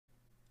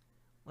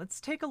let's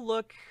take a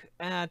look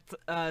at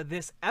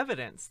this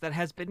evidence that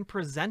has been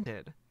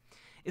presented.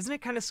 Isn't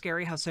it kind of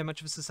scary how so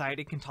much of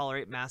society can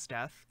tolerate mass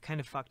death? Kind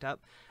of fucked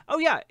up. Oh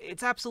yeah,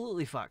 it's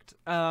absolutely fucked.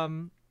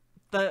 The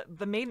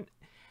main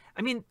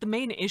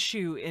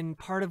issue in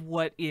part of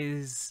what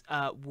is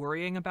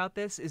worrying about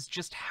this is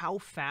just how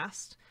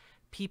fast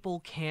people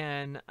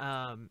can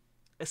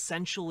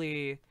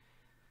essentially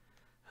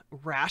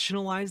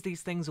rationalize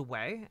these things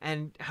away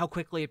and how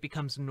quickly it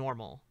becomes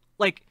normal.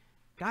 Like,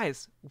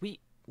 guys, we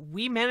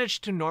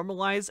managed to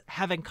normalize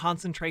having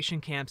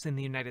concentration camps in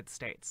the United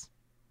States.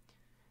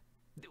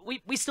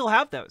 We still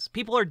have those.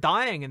 People are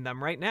dying in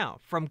them right now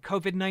from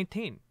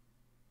COVID-19.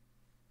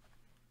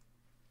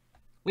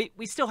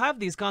 We still have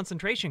these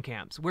concentration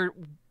camps where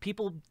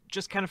people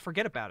just kind of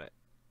forget about it.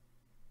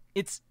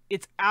 It's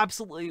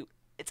absolutely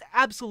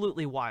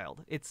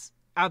wild. It's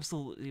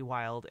absolutely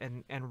wild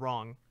and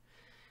wrong.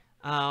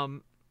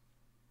 Well,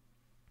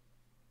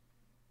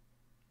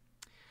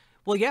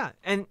 yeah,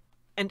 and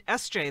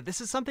SJ,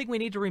 this is something we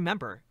need to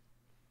remember.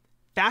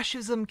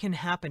 Fascism can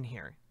happen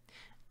here.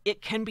 It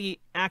can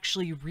be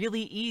actually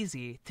really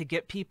easy to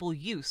get people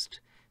used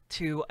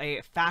to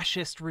a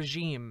fascist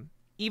regime,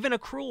 even a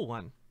cruel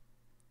one.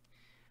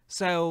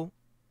 So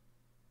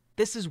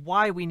this is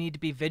why we need to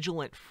be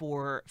vigilant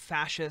for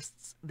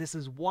fascists. This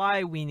is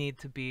why we need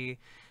to be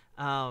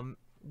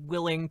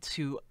willing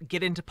to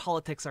get into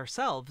politics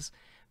ourselves,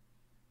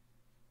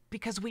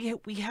 because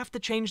we have to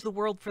change the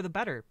world for the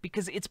better,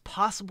 because it's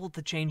possible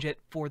to change it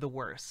for the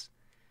worse.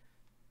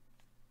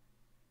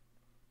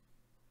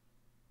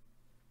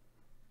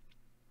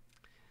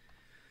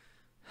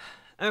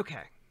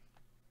 Okay.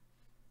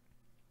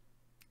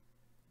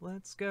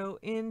 Let's go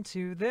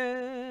into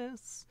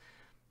this.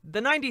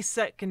 The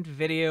 90-second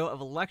video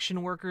of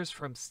election workers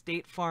from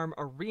State Farm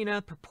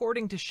Arena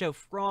purporting to show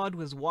fraud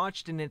was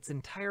watched in its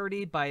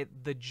entirety by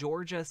the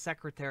Georgia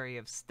Secretary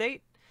of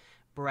State,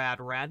 Brad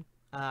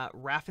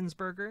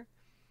Raffensperger.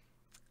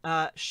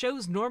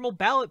 Shows normal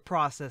ballot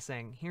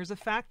processing. Here's a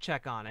fact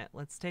check on it.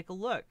 Let's take a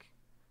look.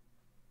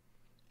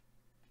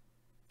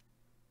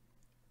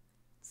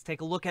 Let's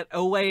take a look at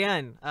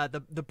OAN,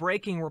 the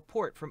breaking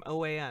report from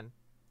OAN.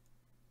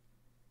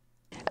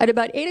 At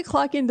about 8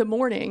 o'clock in the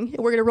morning,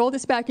 we're going to roll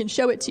this back and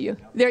show it to you.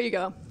 There you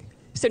go.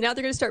 So now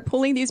they're going to start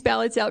pulling these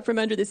ballots out from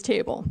under this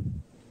table.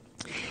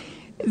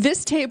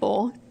 This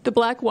table, the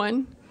black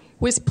one,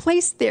 was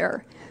placed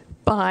there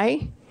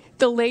by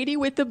the lady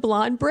with the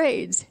blonde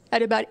braids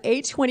at about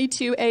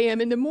 8:22 a.m.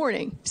 in the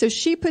morning. So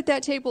she put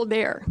that table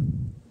there.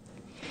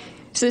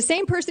 So the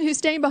same person who's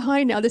staying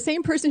behind now, the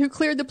same person who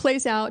cleared the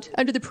place out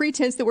under the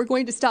pretense that we're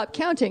going to stop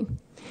counting,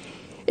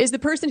 is the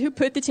person who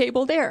put the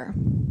table there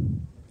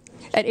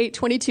at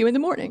 8:22 in the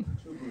morning.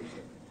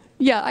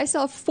 Yeah, I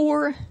saw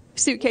 4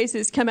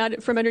 suitcases come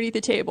out from underneath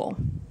the table.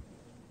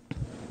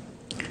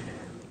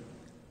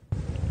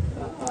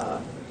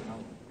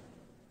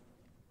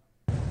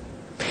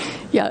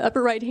 Yeah,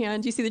 upper right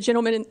hand, you see the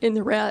gentleman in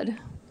the red.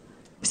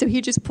 So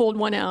he just pulled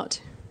one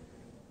out.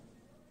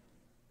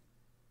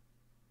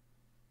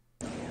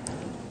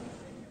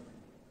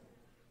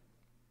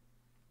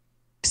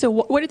 So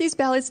what are these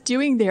ballots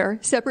doing there,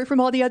 separate from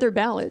all the other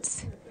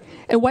ballots?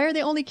 And why are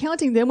they only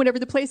counting them whenever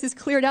the place is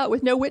cleared out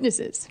with no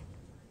witnesses?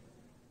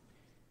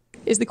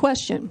 Is the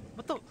question.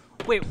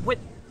 Wait, what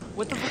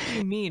the fuck do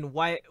you mean?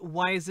 Why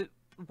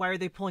are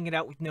they pulling it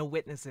out with no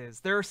witnesses?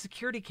 There are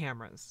security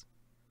cameras.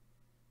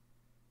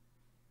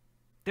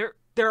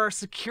 There are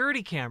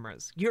security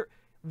cameras.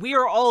 We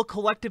are all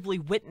collectively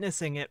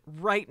witnessing it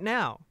right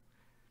now.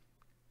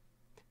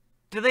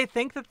 Do they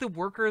think that the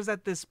workers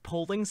at this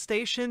polling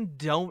station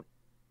don't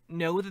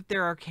know that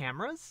there are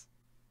cameras?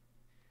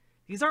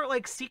 These aren't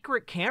like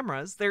secret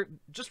cameras. They're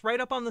just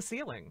right up on the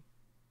ceiling.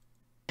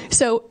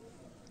 So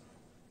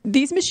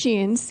these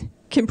machines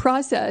can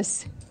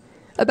process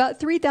about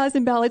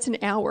 3,000 ballots an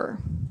hour.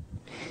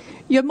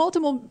 You have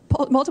multiple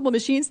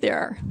machines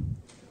there,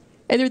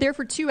 and they're there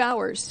for 2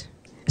 hours.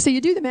 So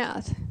you do the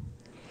math.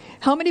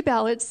 How many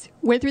ballots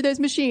went through those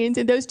machines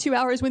in those 2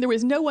 hours when there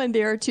was no one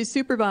there to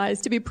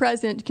supervise, to be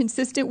present,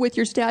 consistent with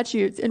your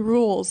statutes and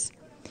rules,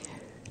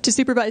 to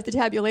supervise the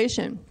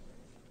tabulation?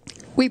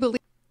 We believe.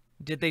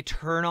 Did they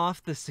turn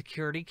off the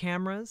security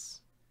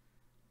cameras?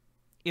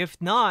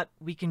 If not,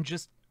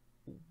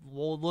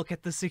 we'll look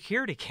at the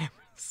security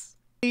cameras.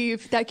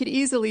 That could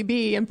easily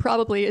be, and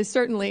probably is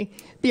certainly,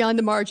 beyond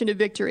the margin of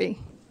victory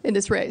in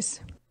this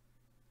race.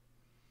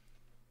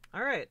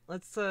 All right,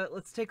 let's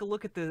take a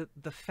look at the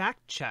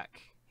fact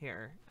check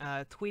here,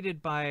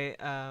 tweeted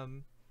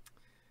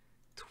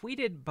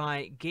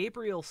by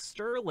Gabriel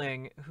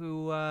Sterling,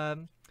 who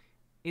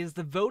is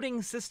the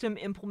voting system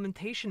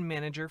implementation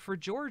manager for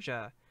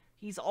Georgia.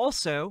 He's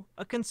also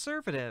a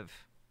conservative.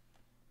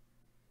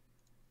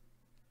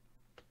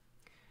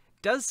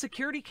 Does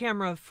security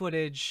camera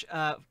footage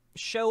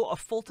show a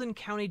Fulton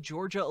County,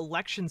 Georgia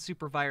election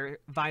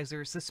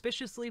supervisor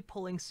suspiciously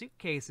pulling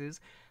suitcases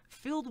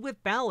filled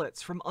with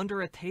ballots from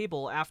under a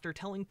table after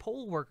telling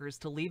poll workers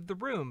to leave the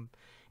room?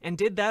 And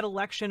did that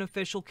election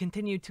official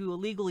continue to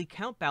illegally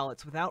count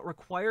ballots without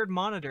required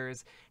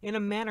monitors in a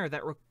manner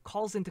that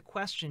calls into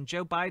question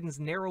Joe Biden's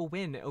narrow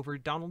win over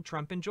Donald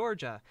Trump in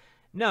Georgia?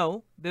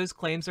 No, those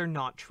claims are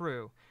not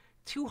true.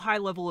 Two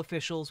high-level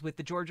officials with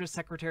the Georgia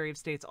Secretary of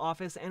State's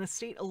office and a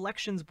state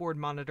elections board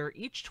monitor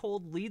each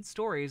told lead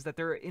stories that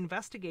their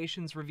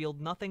investigations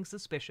revealed nothing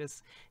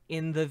suspicious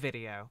in the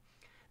video.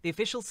 The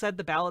officials said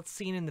the ballots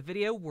seen in the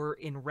video were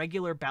in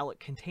regular ballot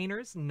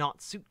containers,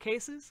 not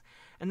suitcases,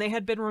 and they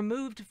had been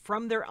removed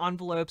from their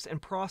envelopes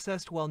and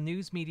processed while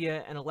news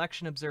media and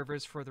election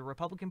observers for the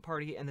Republican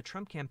Party and the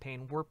Trump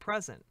campaign were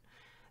present.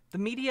 The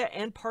media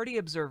and party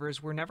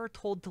observers were never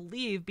told to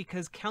leave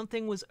because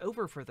counting was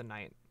over for the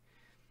night.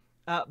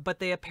 But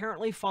they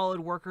apparently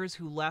followed workers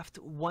who left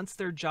once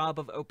their job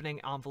of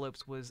opening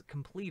envelopes was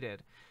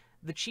completed.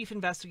 The chief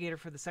investigator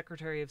for the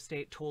Secretary of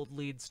State told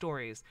lead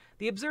stories.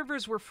 The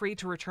observers were free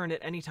to return at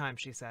any time,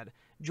 she said.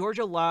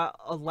 Georgia law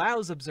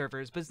allows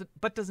observers,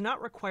 but does not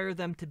require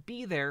them to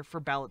be there for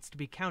ballots to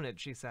be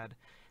counted, she said.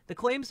 The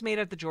claims made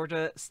at the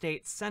Georgia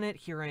State Senate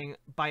hearing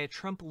by a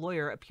Trump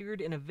lawyer appeared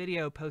in a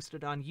video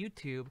posted on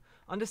YouTube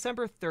on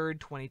December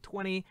 3rd,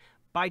 2020,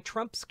 by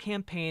Trump's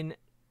campaign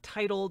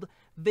titled,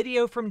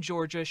 "Video from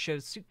Georgia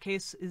Shows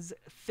Suitcases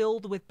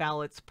Filled with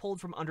Ballots Pulled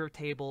from Under a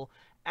Table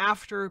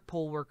After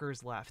Poll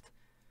Workers Left."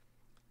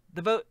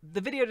 The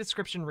video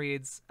description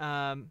reads,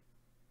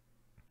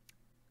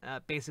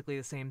 basically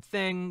the same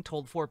thing,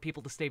 told 4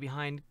 people to stay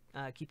behind,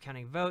 keep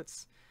counting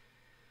votes.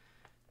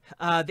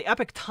 The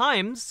Epoch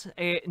Times,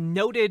 a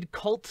noted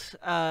cult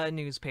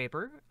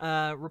newspaper,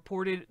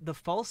 reported the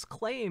false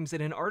claims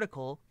in an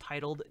article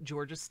titled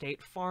 "Georgia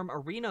State Farm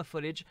Arena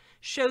Footage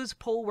Shows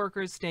Poll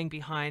Workers Staying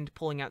Behind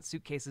Pulling Out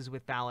Suitcases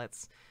with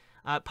Ballots."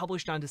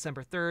 Published on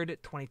December 3rd,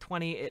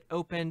 2020, it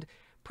opened.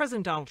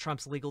 President Donald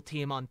Trump's legal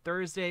team on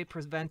Thursday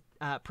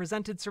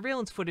presented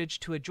surveillance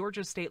footage to a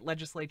Georgia state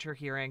legislature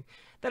hearing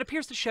that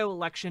appears to show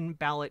election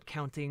ballot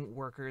counting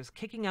workers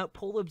kicking out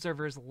poll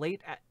observers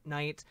late at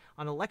night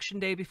on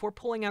Election Day before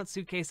pulling out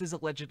suitcases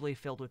allegedly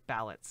filled with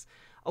ballots.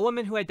 A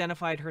woman who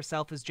identified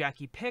herself as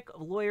Jackie Pick,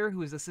 a lawyer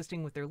who is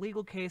assisting with their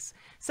legal case,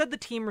 said the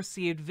team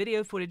received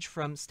video footage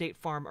from State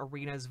Farm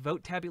Arena's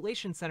vote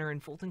tabulation center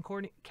in Fulton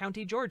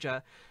County,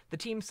 Georgia. The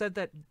team said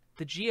that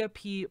the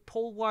GOP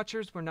poll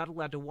watchers were not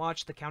allowed to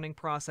watch the counting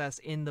process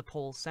in the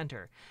poll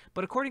center.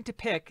 But according to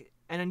Pick,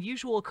 an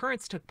unusual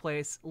occurrence took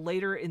place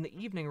later in the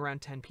evening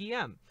around 10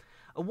 p.m.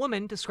 A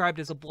woman, described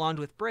as a blonde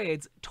with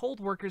braids, told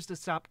workers to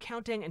stop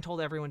counting and told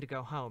everyone to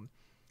go home.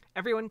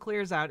 Everyone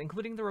clears out,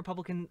 including the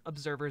Republican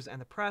observers and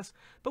the press,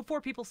 but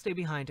 4 people stay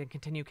behind and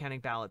continue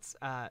counting ballots.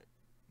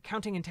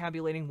 Counting and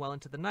tabulating well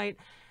into the night,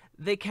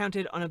 they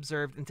counted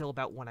unobserved until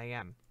about 1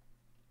 a.m.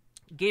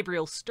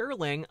 Gabriel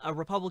Sterling, a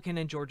Republican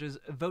in Georgia's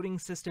voting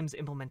systems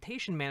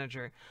implementation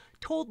manager,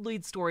 told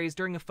lead stories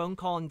during a phone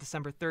call on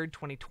December 3rd,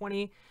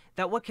 2020,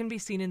 that what can be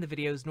seen in the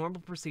video is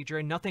normal procedure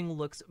and nothing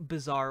looks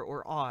bizarre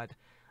or odd.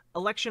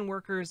 Election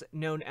workers,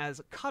 known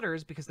as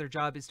cutters because their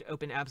job is to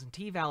open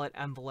absentee ballot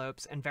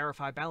envelopes and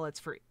verify ballots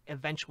for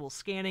eventual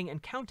scanning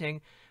and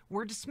counting,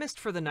 were dismissed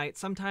for the night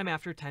sometime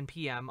after 10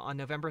 p.m. on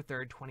November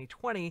 3rd,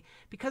 2020,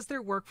 because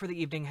their work for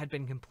the evening had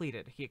been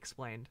completed, he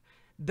explained.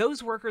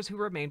 Those workers who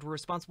remained were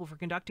responsible for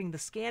conducting the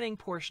scanning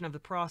portion of the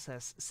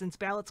process, since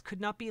ballots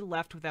could not be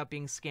left without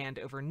being scanned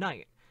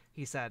overnight,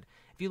 he said.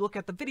 If you look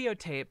at the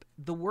videotape,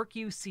 the work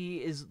you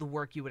see is the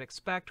work you would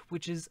expect,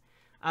 which is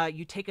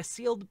you take a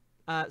sealed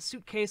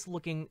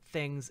suitcase-looking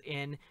things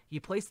in,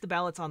 you place the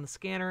ballots on the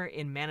scanner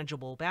in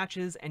manageable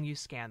batches, and you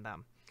scan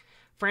them.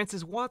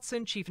 Francis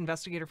Watson, chief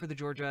investigator for the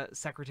Georgia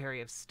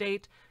Secretary of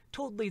State,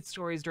 told lead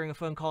stories during a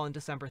phone call on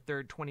December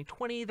 3rd,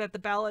 2020, that the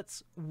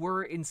ballots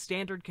were in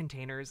standard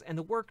containers, and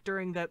the work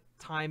during that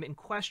time in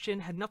question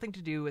had nothing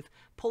to do with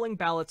pulling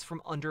ballots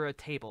from under a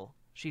table.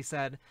 She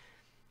said,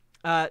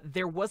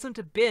 there wasn't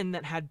a bin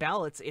that had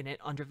ballots in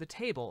it under the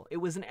table. It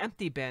was an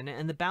empty bin,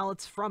 and the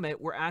ballots from it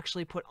were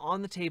actually put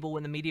on the table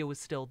when the media was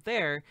still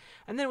there,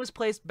 and then it was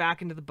placed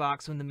back into the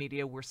box when the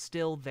media were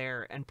still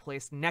there and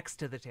placed next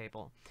to the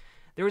table.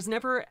 There was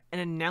never an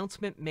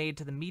announcement made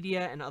to the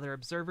media and other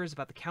observers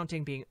about the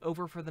counting being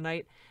over for the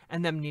night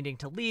and them needing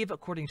to leave,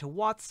 according to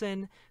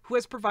Watson, who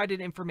has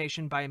provided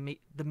information by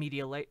the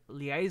media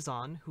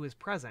liaison who is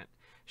present.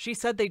 She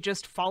said they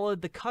just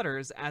followed the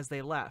cutters as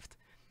they left.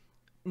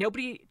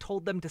 Nobody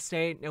told them to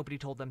stay, nobody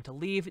told them to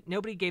leave,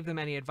 nobody gave them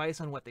any advice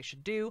on what they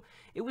should do.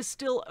 It was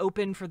still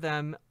open for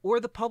them or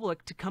the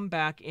public to come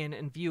back in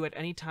and view at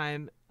any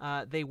time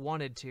they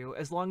wanted to,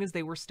 as long as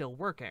they were still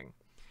working.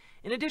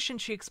 In addition,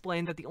 she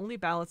explained that the only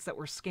ballots that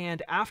were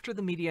scanned after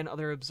the media and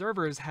other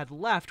observers had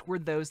left were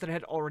those that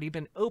had already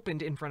been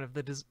opened in front of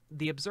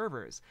the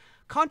observers.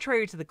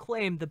 Contrary to the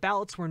claim, the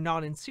ballots were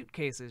not in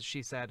suitcases,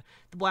 she said.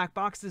 The black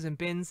boxes and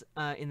bins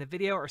in the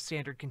video are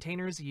standard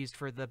containers used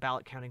for the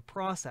ballot counting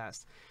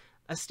process.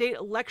 A state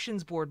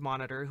elections board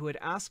monitor who had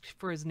asked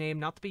for his name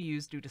not to be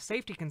used due to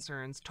safety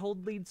concerns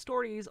told lead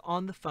stories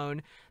on the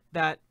phone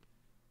that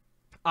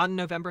on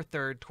November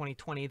 3rd,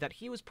 2020, that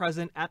he was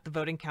present at the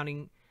voting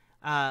counting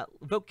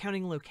vote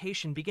counting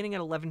location beginning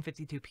at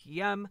 11:52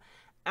 p.m.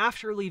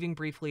 After leaving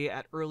briefly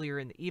at earlier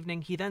in the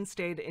evening, he then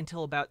stayed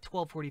until about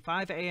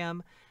 12:45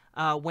 a.m.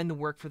 When the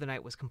work for the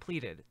night was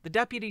completed. The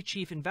deputy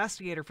chief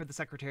investigator for the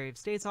Secretary of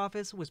State's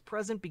office was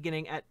present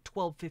beginning at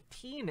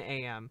 12:15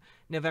 a.m.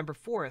 November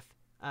 4th,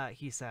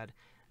 he said.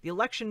 The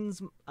election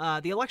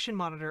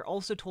monitor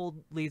also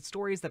told lead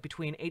stories that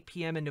between 8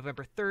 p.m. and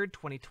November 3rd,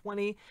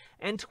 2020,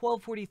 and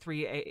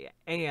 12:43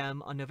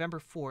 a.m. on November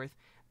 4th,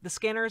 the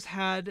scanners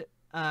had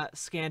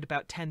scanned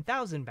about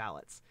 10,000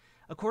 ballots.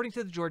 According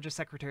to the Georgia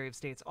Secretary of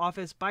State's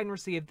office, Biden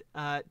received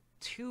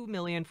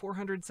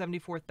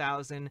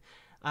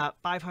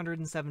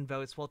 2,474,507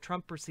 votes, while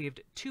Trump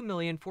received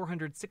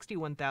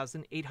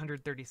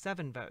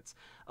 2,461,837 votes,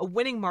 a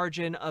winning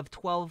margin of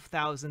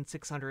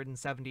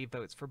 12,670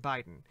 votes for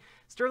Biden.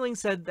 Sterling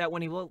said that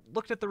when he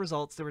looked at the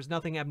results, there was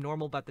nothing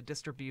abnormal about the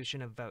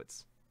distribution of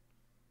votes.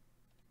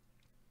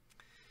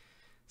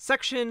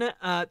 Section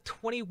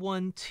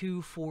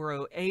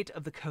 212408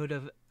 of the Code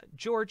of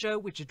Georgia,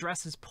 which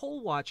addresses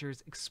poll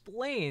watchers,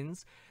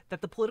 explains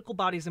that the political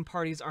bodies and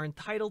parties are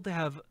entitled to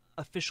have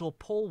official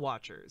poll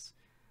watchers.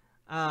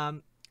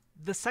 The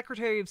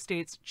Secretary of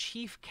State's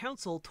chief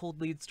counsel told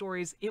Lead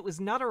Stories it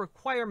was not a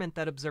requirement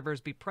that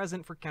observers be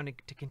present for counting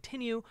to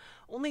continue,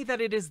 only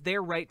that it is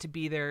their right to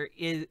be there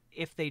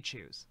if they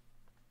choose.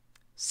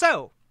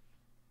 So,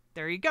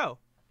 there you go.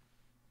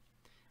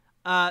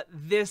 If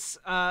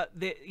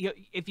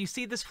you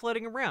see this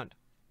floating around,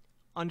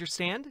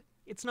 understand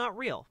it's not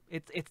real.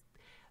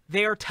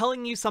 They are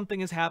telling you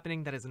something is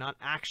happening that is not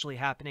actually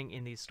happening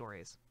in these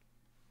stories.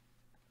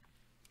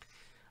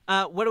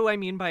 What do I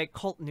mean by a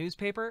cult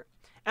newspaper?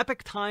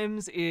 Epoch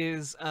Times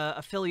is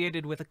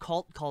affiliated with a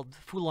cult called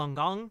Falun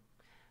Gong.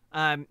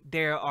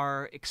 They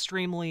are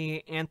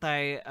extremely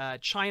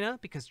anti-China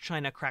because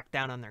China cracked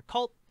down on their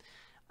cult.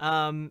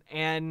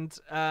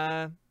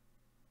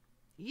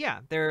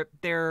 Yeah,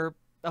 they're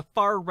a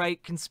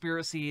far-right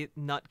conspiracy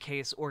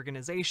nutcase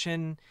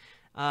organization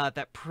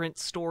that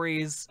prints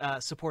stories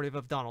supportive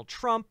of Donald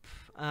Trump,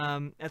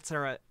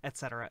 etc.,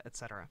 etc.,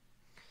 etc.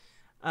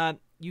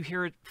 You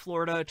hear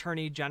Florida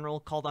Attorney General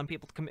called on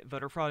people to commit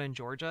voter fraud in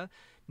Georgia.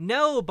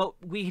 No, but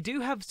we do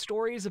have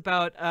stories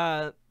about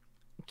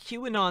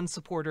QAnon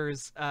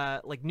supporters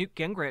like Newt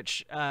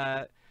Gingrich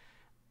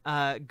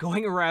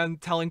going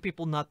around telling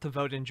people not to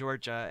vote in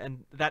Georgia,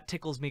 and that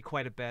tickles me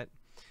quite a bit.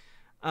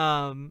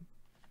 I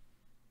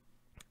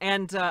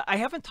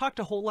haven't talked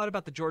a whole lot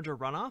about the Georgia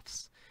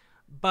runoffs,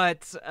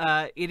 but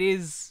it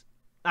is...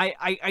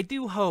 I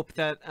do hope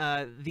that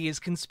these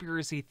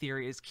conspiracy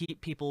theories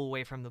keep people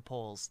away from the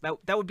polls.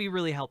 That would be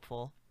really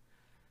helpful.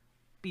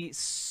 Be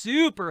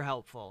super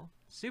helpful.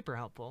 Super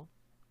helpful.